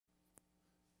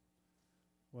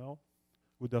Well,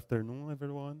 good afternoon,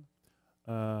 everyone.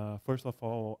 First of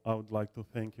all, I would like to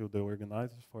thank you, the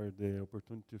organizers, for the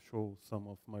opportunity to show some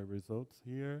of my results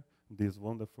here in this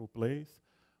wonderful place.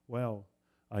 Well,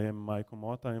 I am Maycon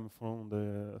Motta. I am from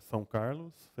the São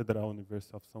Carlos, Federal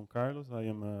University of São Carlos. I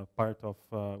am a part of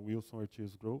Wilson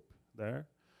Ortiz group there.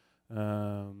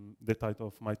 The title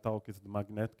of my talk is The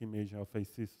Magnetic Imaging of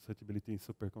AC Susceptibility in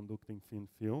Superconducting Thin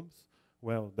Films.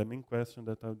 Well, the main question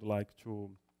that I would like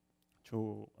to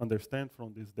understand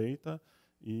from this data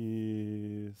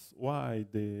is why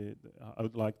I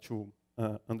would like to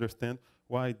understand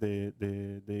why the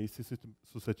AC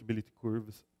susceptibility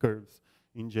curves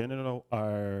in general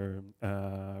are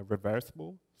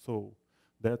reversible. So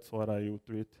that's what I will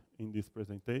treat in this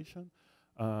presentation.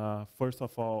 First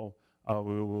of all, I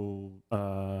will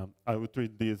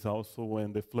treat this also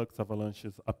when the flux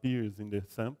avalanches appears in the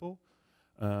sample.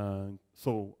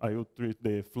 So I will treat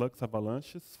the flux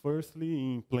avalanches firstly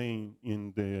in plane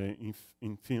in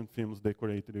thin films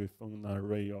decorated with an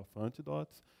array of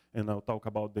antidotes, and I'll talk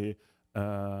about the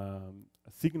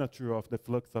signature of the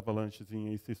flux avalanches in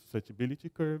AC susceptibility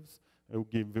curves. I'll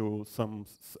give you some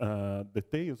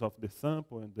details of the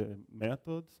sample and the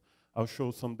methods. I'll show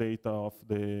some data of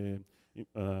the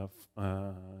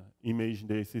imaging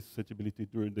the AC susceptibility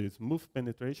during the smooth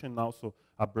penetration and also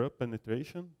abrupt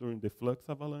penetration during the flux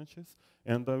avalanches.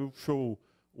 And I will show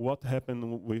what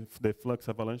happened with the flux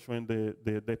avalanche when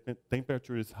the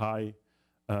temperature is high.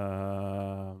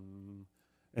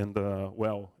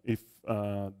 Well, if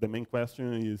the main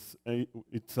question is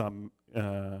it's a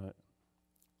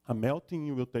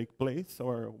melting will take place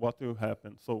or what will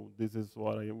happen. So this is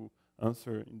what I will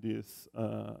answer in this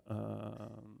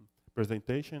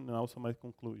presentation and also my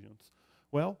conclusions.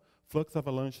 Well, flux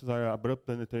avalanches are abrupt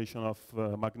penetration of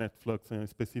magnetic flux in a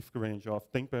specific range of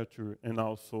temperature and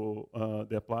also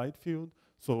the applied field.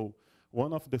 So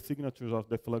one of the signatures of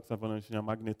the flux avalanche in a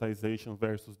magnetization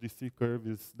versus DC curve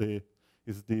is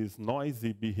this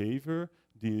noisy behavior,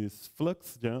 these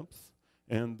flux jumps.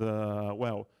 And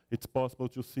well, it's possible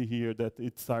to see here that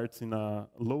it starts in a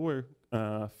lower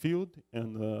field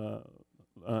and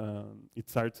it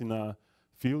starts in a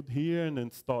field here and then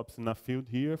stops in a field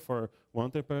here for one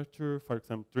temperature. For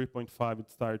example, 3.5, it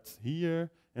starts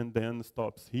here and then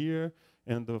stops here.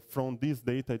 And from this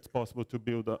data, it's possible to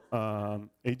build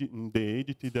in the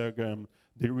ADT diagram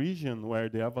the region where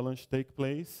the avalanche takes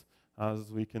place,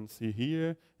 as we can see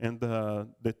here. And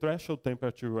the threshold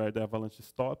temperature where the avalanche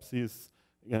stops is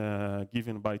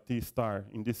given by T star.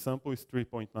 In this sample, is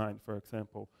 3.9, for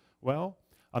example. Well,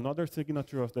 another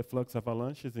signature of the flux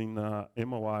avalanches in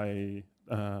MOI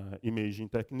imaging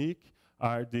technique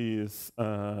are these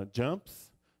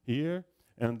jumps here,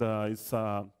 and it's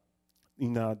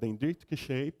in a dendritic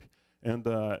shape, and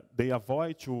they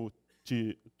avoid to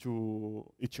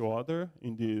each other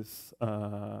in this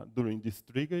during this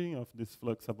triggering of these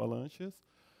flux avalanches.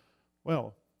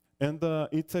 Well, and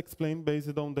it's explained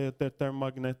based on the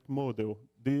thermomagnetic model.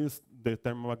 The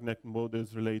thermomagnetic model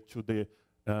is related to the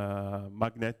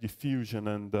magnetic diffusion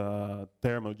and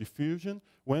thermal diffusion.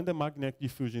 When the magnetic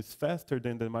diffusion is faster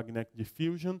than the magnetic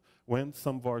diffusion, when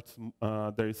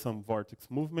there is some vortex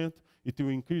movement, it will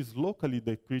increase locally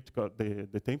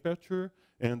the temperature,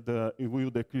 and it will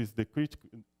decrease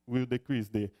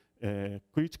the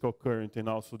critical current and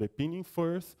also the pinning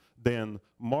force. Then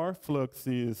more flux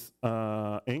is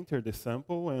enter the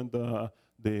sample, and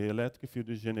the electric field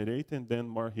is generated, and then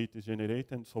more heat is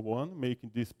generated, and so on, making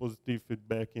this positive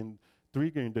feedback and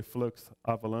triggering the flux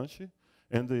avalanche.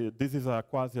 And this is a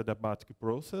quasi-adiabatic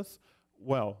process.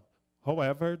 Well,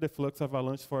 however, the flux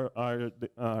avalanche are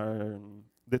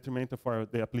detrimental for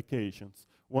the applications.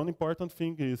 One important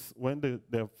thing is when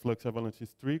the flux avalanche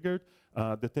is triggered,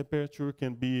 the temperature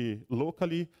can be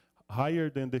locally higher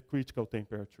than the critical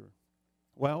temperature.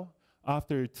 Well,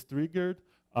 after it's triggered,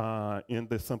 and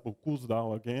the sample cools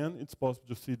down again, it's possible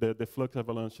to see that the flux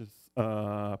avalanches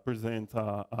present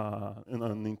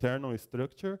an internal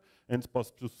structure, and it's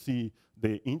possible to see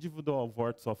the individual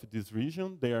vortices of this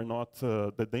region. They are not,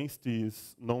 the density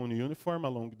is non-uniform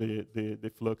along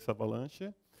the flux avalanche.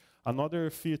 Another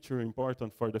feature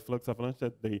important for the flux avalanche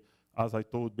that they, as I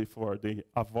told before, they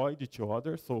avoid each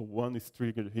other. So one is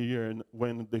triggered here, and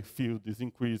when the field is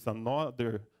increased,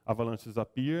 another avalanches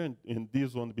appear, and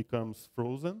this one becomes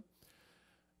frozen.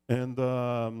 And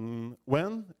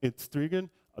when it's triggered,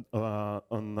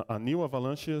 a new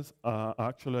avalanches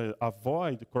actually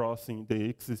avoid crossing the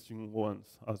existing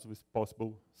ones, as is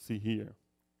possible to see here.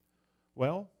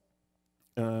 Well,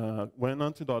 when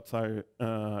antidotes are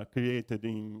created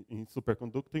in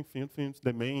superconducting thin films,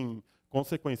 the main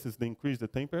consequence is the increase the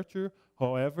temperature.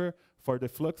 However, for the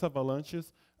flux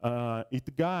avalanches,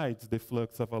 it guides the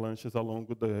flux avalanches along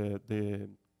the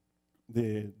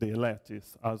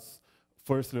lattice, as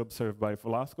firstly observed by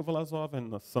Velasco-Vlasov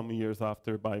and some years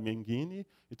after by Mengini.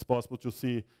 It's possible to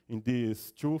see in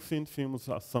these two thin films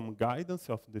some guidance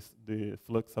of the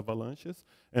flux avalanches.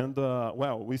 And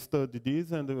well, we studied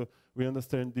this and we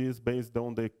understand this based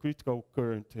on the critical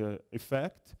current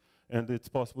effect. And it's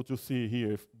possible to see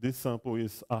here, if this sample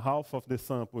is, a half of the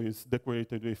sample is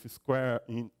decorated with square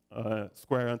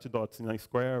antidotes in a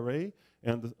square array,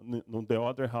 and the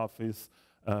other half is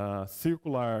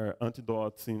circular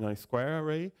antidotes in a square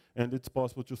array, and it's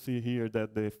possible to see here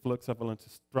that the flux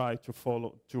avalanches try to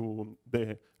follow to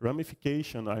the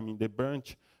ramification. I mean, the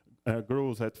branch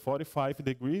grows at 45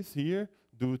 degrees here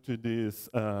due to this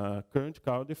current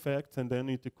cloud effects, and then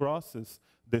it crosses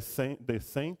the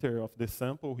center of the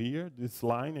sample here, this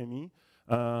line, I mean.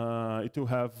 It will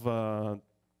have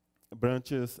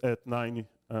branches at 90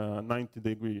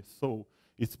 degrees. So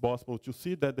it's possible to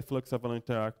see that the flux avalanche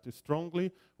interact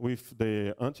strongly with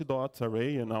the antidotes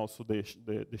array, and also the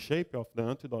shape of the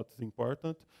antidote is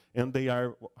important, and they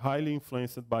are highly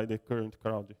influenced by the current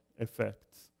crowd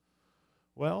effects.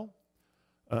 Well,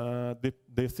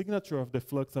 the signature of the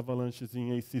flux avalanches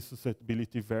in AC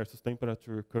susceptibility versus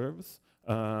temperature curves,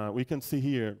 we can see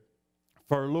here,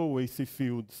 for low AC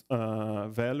fields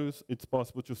values, it's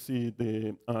possible to see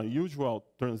the usual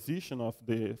transition of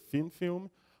the thin film.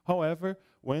 However,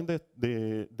 when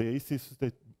the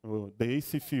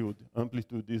AC field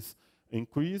amplitude is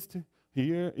increased,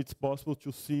 here it's possible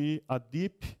to see a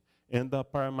dip and a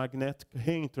paramagnetic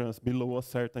reentrance below a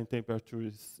certain temperature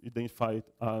is identified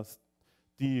as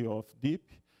T of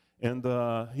dip. And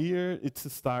here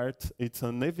it's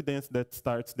an evidence that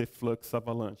starts the flux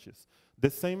avalanches. The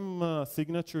same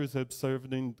signature is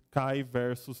observed in chi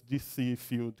versus DC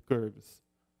field curves.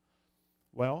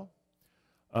 Well,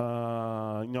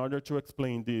 in order to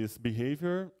explain this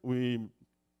behavior, we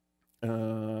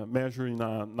measure in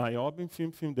a niobium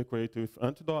film decorated with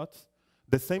antidotes.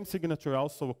 The same signature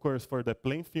also occurs for the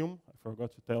plain film. I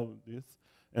forgot to tell this.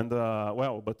 And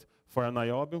well, but for a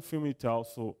niobium film, it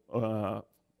also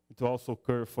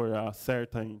occurs for a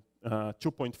certain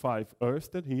 2.5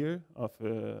 Ørsted here of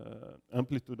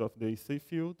amplitude of the AC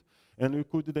field. And we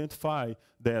could identify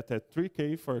that at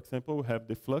 3K, for example, we have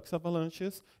the flux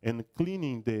avalanches, and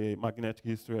cleaning the magnetic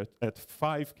history at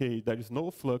 5K, there is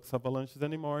no flux avalanches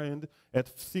anymore, and at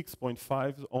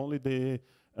 6.5, only the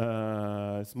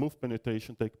smooth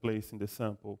penetration takes place in the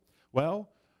sample. Well,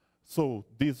 so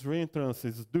this reentrance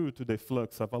is due to the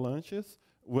flux avalanches.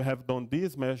 We have done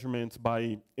these measurements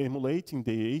by emulating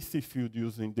the AC field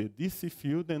using the DC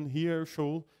field, and here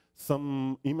show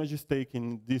some images taken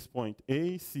in this point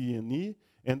A, C, and E,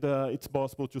 and it's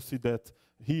possible to see that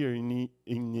here in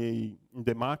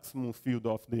the maximum field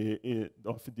of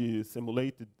the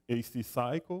simulated AC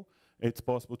cycle, it's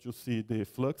possible to see the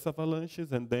flux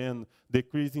avalanches, and then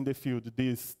decreasing the field,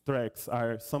 these tracks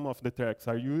are, some of the tracks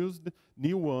are used,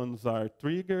 new ones are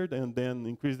triggered, and then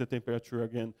increase the temperature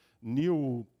again,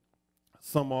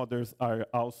 some others are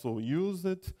also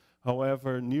used.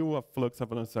 However, new flux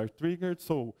avalanches are triggered,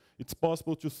 so it's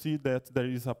possible to see that there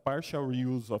is a partial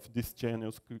reuse of these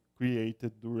channels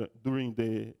created during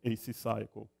the AC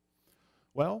cycle.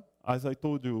 Well, as I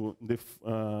told you in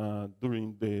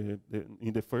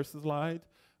the first slide,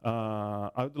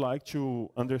 I would like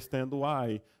to understand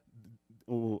why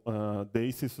the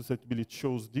AC susceptibility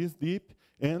shows this dip,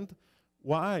 and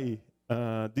why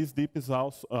this dip is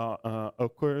also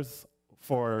occurs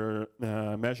for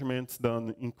measurements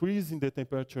done increasing the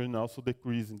temperature and also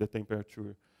decreasing the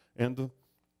temperature. And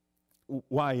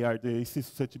why are the AC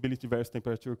susceptibility versus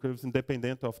temperature curves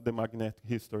independent of the magnetic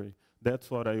history? That's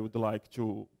what I would like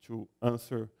to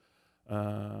answer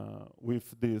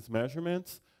with these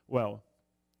measurements. Well,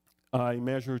 I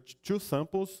measured two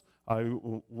samples.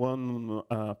 One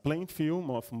plain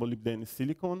film of molybdenum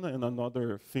silicon and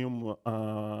another film,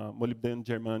 molybdenum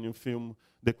germanium film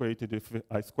decorated with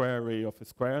a square array of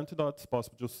square antidotes. It's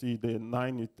possible to see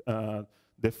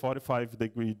the 45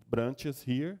 degree branches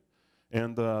here,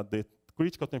 and the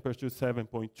critical temperature is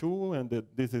 7.2, and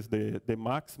this is the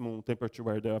maximum temperature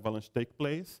where the avalanche takes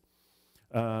place.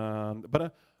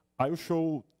 But I will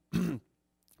show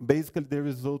basically the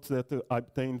results that I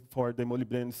obtained for the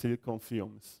molybdenum silicon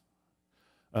films.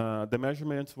 The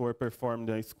measurements were performed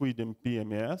in Squid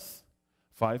PMS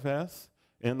 5S,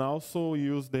 and also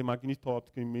used the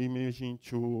magnetoptic imaging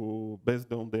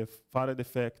based on the Faraday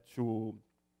effect to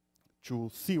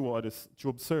see to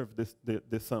observe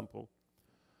the sample.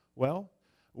 Well,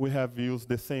 we have used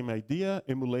the same idea,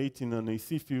 emulating an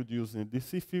AC field using a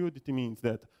DC field. It means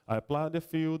that I apply the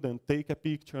field and take a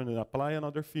picture and apply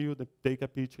another field and take a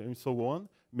picture and so on,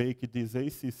 make this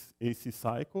AC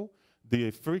cycle.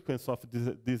 The frequency of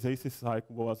this AC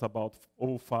cycle was about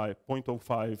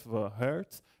 0.05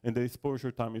 hertz, and the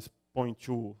exposure time is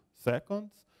 0.2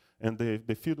 seconds. And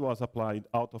the field was applied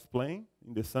out of plane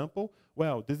in the sample.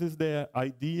 Well, this is the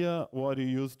idea what you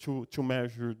use to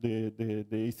measure the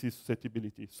AC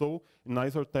susceptibility. So in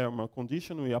isothermal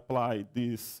condition, we apply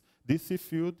this DC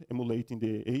field emulating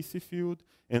the AC field,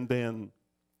 and then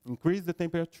increase the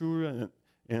temperature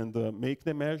and make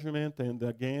the measurement, and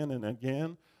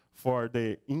again. For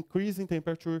the increase in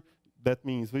temperature, that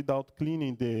means without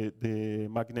cleaning the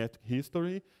magnetic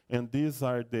history, and these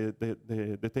are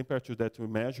the temperature that we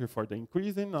measure for the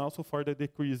increasing and also for the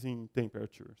decreasing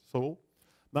temperature. So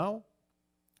now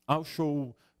I'll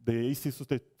show the AC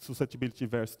susceptibility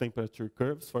versus temperature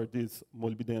curves for this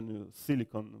molybdenum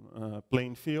silicon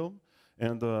plain film.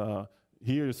 And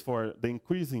here is for the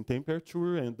increasing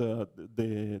temperature, and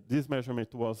this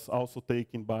measurement was also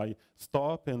taken by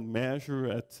stop and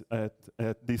measure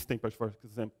at this temperature, for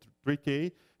example,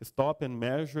 3K, stop and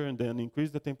measure, and then increase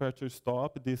the temperature,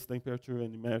 stop this temperature,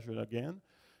 and measure again.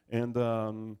 And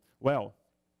well,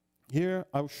 here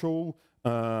I'll show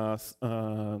the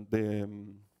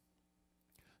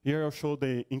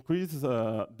increase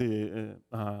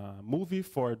movie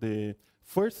for the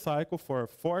first cycle for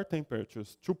 4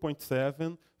 temperatures,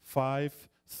 2.7, 5,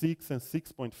 6, and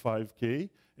 6.5 K,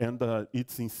 and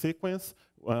it's in sequence,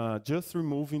 just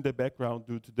removing the background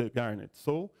due to the garnet.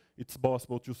 So it's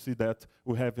possible to see that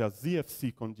we have a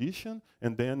ZFC condition,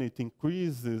 and then it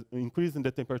increasing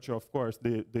the temperature, of course,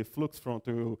 the flux front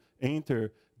will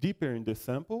enter deeper in the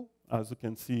sample, as you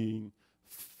can see in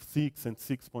 6 and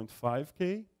 6.5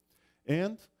 K.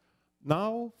 And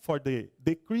now, for the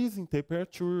decreasing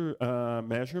temperature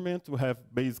measurement, we have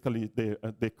basically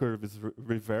the curve is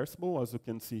reversible, as you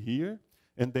can see here.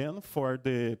 And then for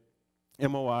the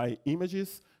MOI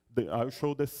images, I'll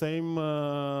show the same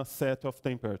set of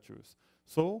temperatures.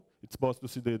 So it's possible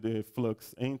to see the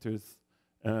flux enters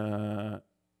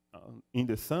in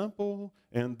the sample,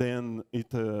 and then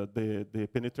the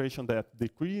penetration that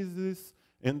decreases,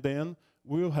 and then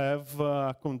we'll have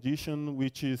a condition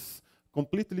which is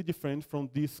completely different from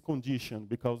this condition,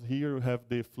 because here we have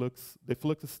the flux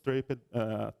is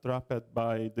trapped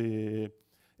by the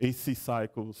AC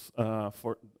cycles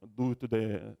due to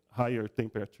the higher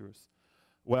temperatures.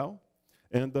 Well,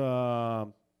 and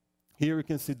here we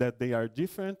can see that they are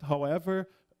different. However,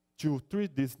 to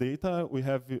treat this data, we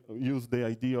have used the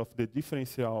idea of the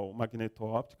differential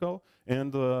magneto-optical,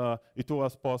 and it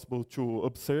was possible to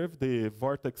observe the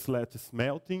vortex lattice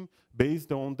melting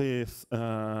based on the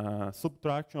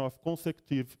subtraction of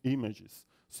consecutive images.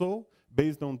 So,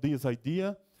 based on this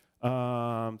idea,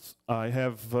 I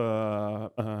have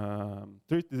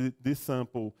treated this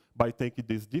sample by taking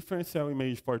this differential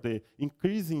image for the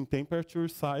increasing temperature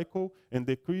cycle and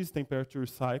decrease temperature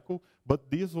cycle. But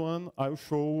this one, I'll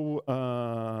show,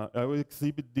 I will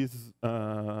exhibit this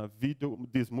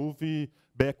this movie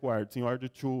backwards in order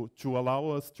to allow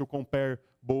us to compare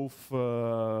both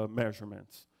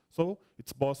measurements. So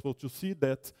it's possible to see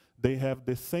that they have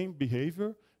the same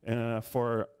behavior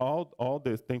for all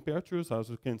the temperatures, as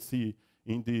you can see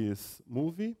in this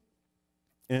movie.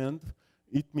 And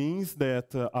it means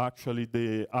that actually,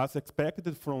 as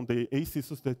expected from the AC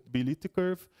susceptibility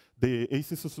curve, the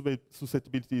AC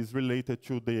susceptibility is related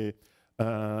to the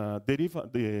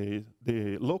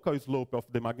local slope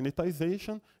of the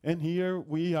magnetization. And here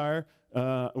we have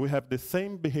the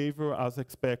same behavior as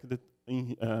expected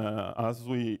as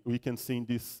we can see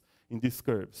in this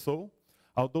curve. So,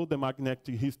 although the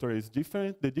magnetic history is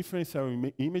different, the differential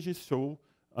images show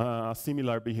a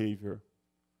similar behavior.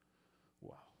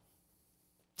 Wow.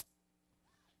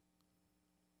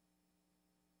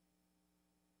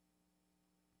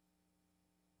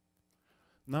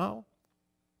 Now,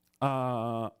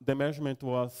 the measurement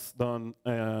was done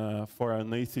for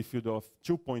an AC field of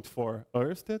 2.4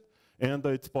 Ørsted, and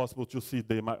it's possible to see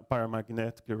the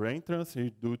paramagnetic reentrance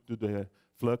due to the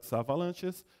flux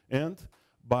avalanches, and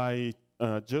by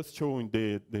just showing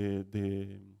the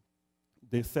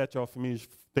set of images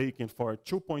taken for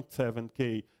 2.7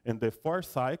 K and the 4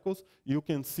 cycles, you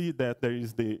can see that there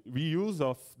is the reuse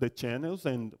of the channels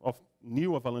and of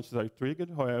new avalanches are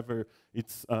triggered. However,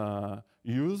 it's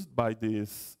used by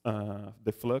this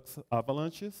the flux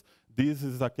avalanches. This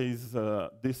is a case.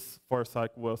 This 4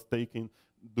 cycle was taken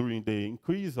during the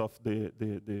increase of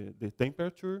the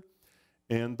temperature,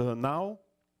 and now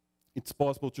it's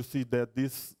possible to see that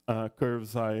these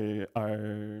curves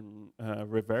are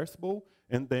reversible.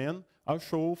 And then I'll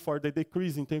show for the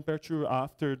decrease in temperature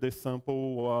after the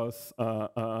sample was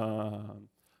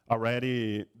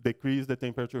already decreased the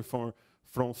temperature from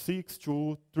 6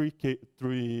 to 3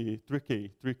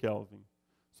 Kelvin.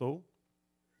 So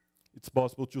it's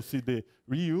possible to see the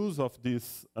reuse of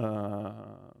these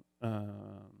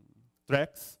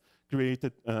tracks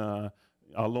created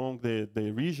along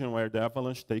the region where the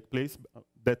avalanche take place.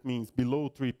 That means below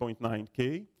 3.9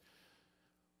 K.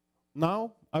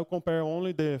 Now I'll compare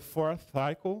only the fourth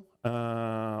cycle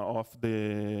of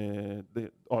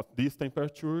this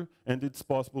temperature, and it's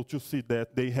possible to see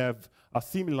that they have a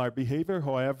similar behavior.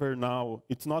 However, now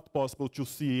it's not possible to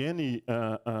see any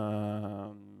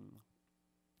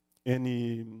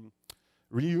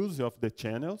reuse of the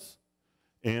channels,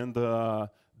 and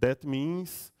that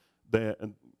means that,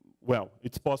 well,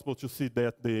 it's possible to see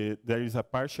that there is a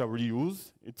partial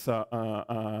reuse. It's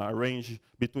a range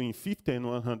between 50 and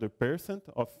 100%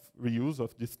 of reuse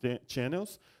of these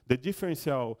channels. The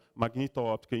differential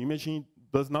magneto-optical imaging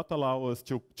does not allow us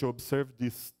to observe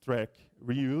this track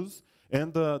reuse,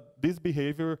 and this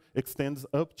behavior extends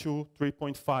up to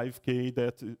 3.5 K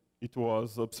that it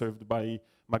was observed by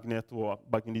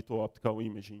magneto-optical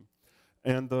imaging.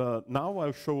 And now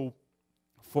I'll show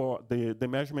for the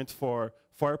measurements for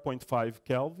 4.5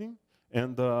 Kelvin.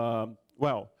 And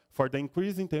well, for the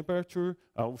increase in temperature,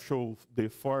 I'll show the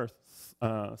 4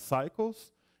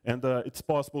 cycles. And it's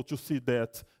possible to see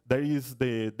that there is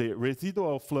the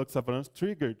residual flux avalanche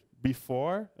triggered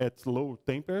before at low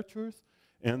temperatures.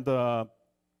 And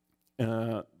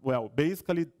well,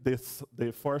 basically,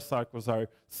 the 4 cycles are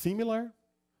similar.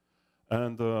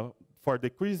 And for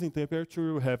decreasing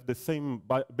temperature, we have the same,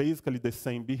 basically the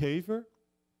same behavior.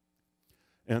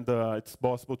 And it's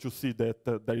possible to see that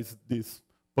there is this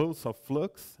pulse of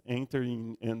flux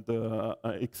entering and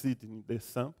exiting the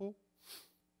sample.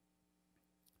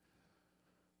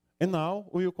 And now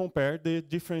we will compare the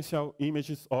differential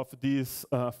images of these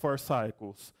 4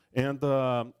 cycles. And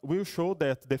we'll show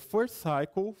that the first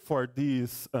cycle for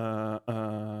these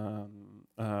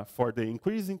for the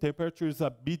increasing temperature is a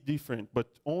bit different, but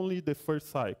only the first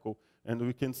cycle. And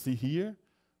we can see here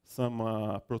some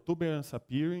protuberance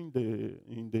appearing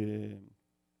in the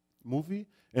movie.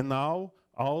 And now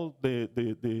all the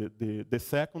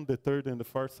second, the third, and the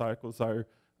fourth cycles are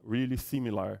really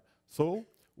similar. So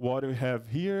what we have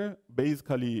here,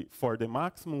 basically for the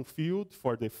maximum field,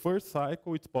 for the first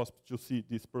cycle, it's possible to see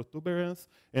this protuberance,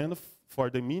 and for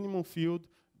the minimum field,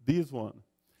 this one.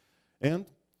 And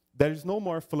there is no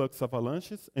more flux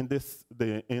avalanches, and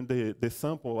the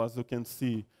sample, as you can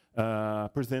see,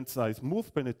 presents a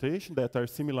smooth penetration that are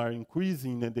similar,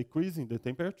 increasing and decreasing the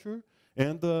temperature.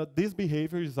 And this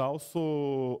behavior is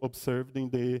also observed in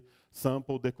the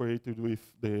sample decorated with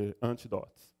the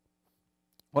antidotes.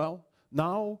 Well,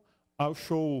 now I'll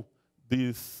show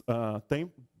these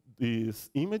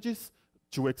images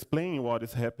to explain what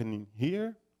is happening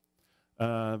here.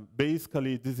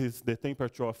 Basically, this is the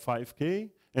temperature of 5K,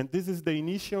 and this is the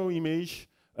initial image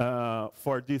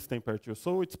for this temperature.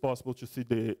 So it's possible to see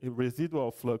the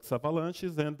residual flux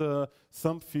avalanches and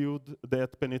some field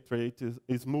that penetrates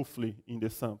smoothly in the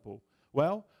sample.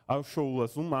 Well, I'll show a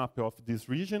zoom map of this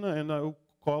region, and I'll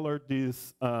color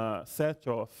this set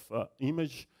of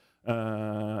image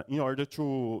in order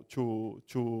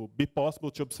to be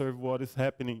possible to observe what is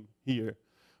happening here.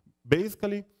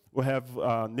 Basically, we have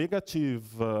a negative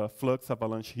flux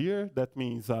avalanche here. That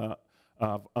means an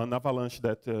avalanche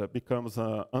that becomes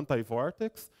an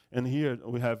anti-vortex. And here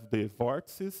we have the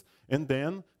vortices. And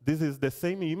then this is the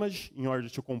same image in order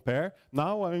to compare.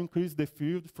 Now I increase the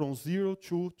field from 0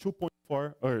 to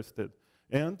 2.4 Ørsted.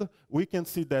 And we can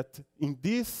see that in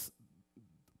this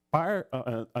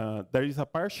there is a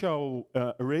partial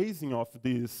erasing of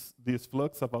this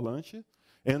flux avalanche.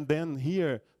 And then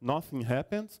here, nothing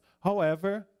happens.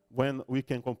 However, when we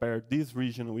can compare this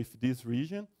region with this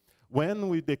region, when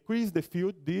we decrease the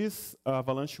field, this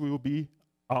avalanche will be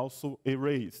also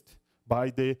erased by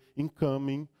the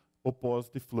incoming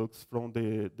opposite flux from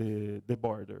the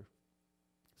border.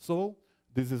 So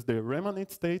this is the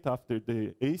remnant state after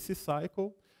the AC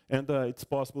cycle. And it's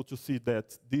possible to see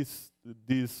that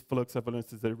this flux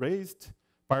avalanche is erased,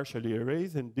 partially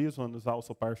erased, and this one is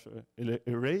also partially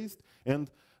erased. And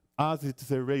as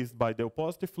it's erased by the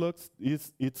opposite flux,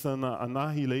 it's an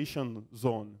annihilation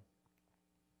zone.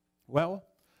 Well,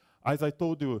 as I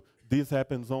told you, this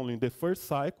happens only in the first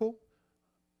cycle.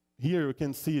 Here you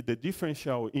can see the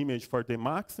differential image for the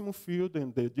maximum field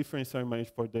and the differential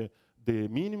image for the the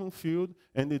minimum field,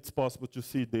 and it's possible to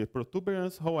see the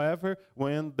protuberance. However,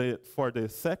 when for the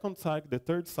second cycle, the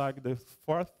third cycle, the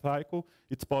fourth cycle,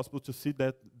 it's possible to see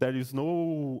that there is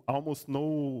almost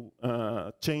no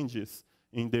changes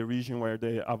in the region where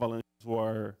the avalanches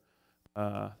were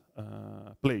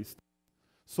placed.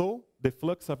 So the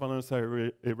flux avalanches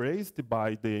are erased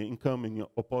by the incoming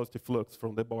opposite flux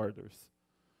from the borders.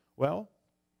 Well,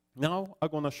 now I'm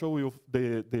going to show you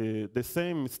the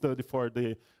same study for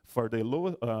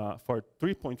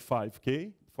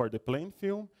 3.5K for the plane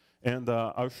film, and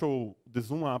I'll show the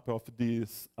zoom up of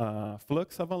these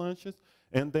flux avalanches,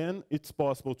 and then it's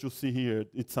possible to see here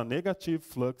it's a negative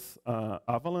flux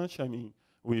avalanche, I mean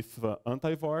with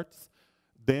anti-vortex.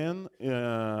 Then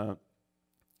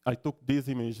I took these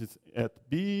images at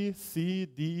B, C,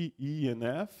 D, E, and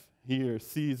F. Here,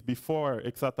 C is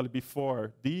exactly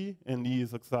before D, and E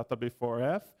is exactly before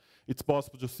F. It's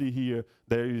possible to see here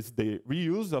there is the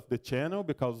reuse of the channel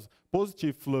because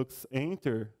positive flux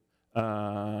enter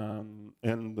and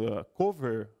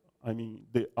cover, I mean,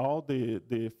 all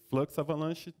the flux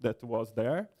avalanche that was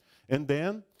there. And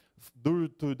then, due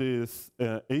to this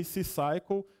AC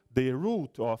cycle, the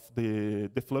root of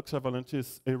the flux avalanche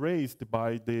is erased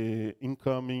by the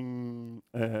incoming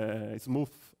smooth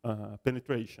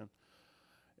penetration.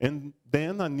 And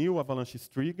then a new avalanche is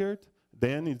triggered,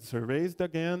 then it's erased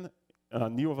again, a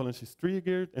new avalanche is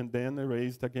triggered, and then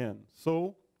erased again.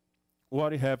 So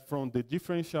what we have from the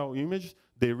differential image,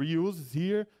 the reuse is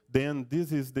here, then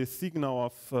this is the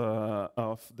signal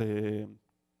of the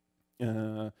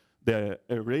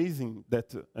erasing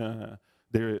that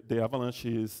the avalanche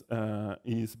is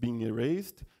being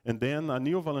erased, and then a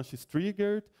new avalanche is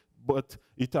triggered, but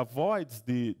it avoids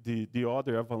the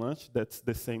other avalanche. That's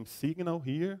the same signal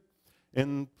here.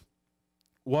 And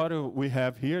what we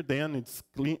have here, then it's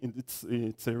clean,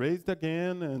 it's erased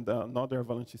again, and another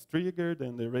avalanche is triggered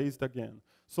and erased again.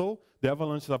 So the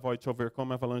avalanches avoid to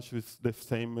overcome avalanche with the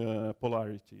same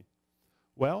polarity.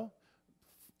 Well,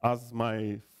 as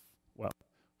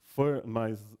for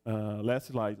my last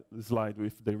slide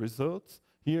with the results,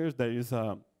 here there is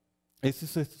AC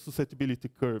susceptibility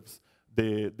curves,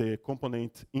 the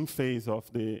component in phase of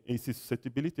the AC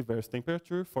susceptibility versus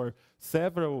temperature for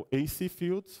several AC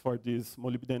fields for this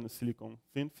molybdenum silicon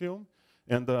thin film.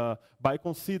 And by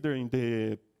considering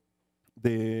the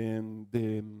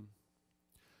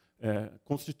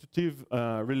constitutive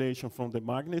relation from the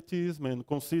magnetism, and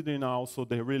considering also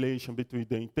the relation between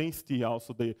the intensity,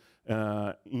 also the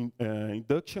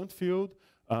induction field,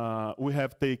 we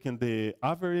have taken the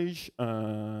average,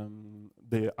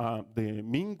 the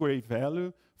mean gray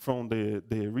value from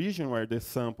the region where the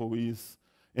sample is,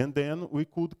 and then we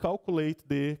could calculate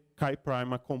the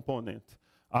chi-prima component.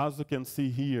 As you can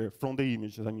see here from the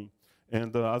images, I mean.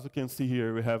 And as you can see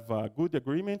here, we have a good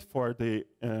agreement for the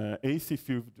AC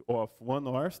field of 1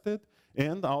 Oersted,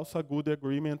 and also a good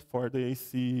agreement for the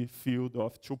AC field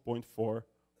of 2.4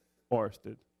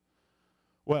 Oersted.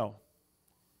 Well,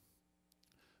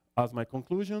 as my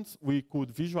conclusions, we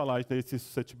could visualize the AC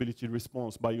susceptibility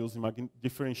response by using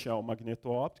differential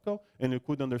magneto-optical, and we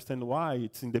could understand why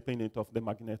it's independent of the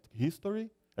magnetic history,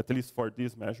 at least for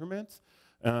these measurements.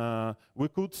 We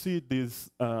could see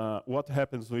this, what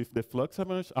happens with the flux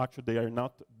avalanche. Actually,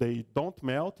 they don't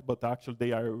melt, but actually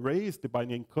they are raised by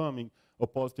the incoming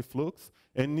opposite flux.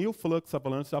 And new flux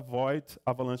avalanche avoid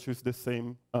avalanche with the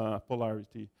same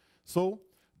polarity. So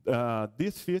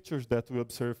these features that we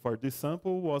observed for this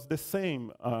sample was the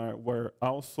same, were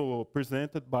also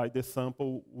presented by the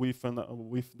sample with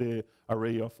the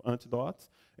array of antidotes.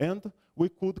 And we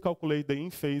could calculate the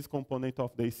in-phase component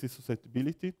of the AC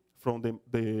susceptibility from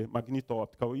the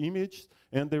magneto-optical image,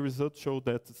 and the results show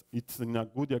that it's in a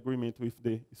good agreement with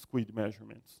the squid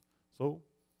measurements. So,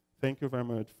 thank you very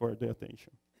much for the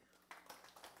attention.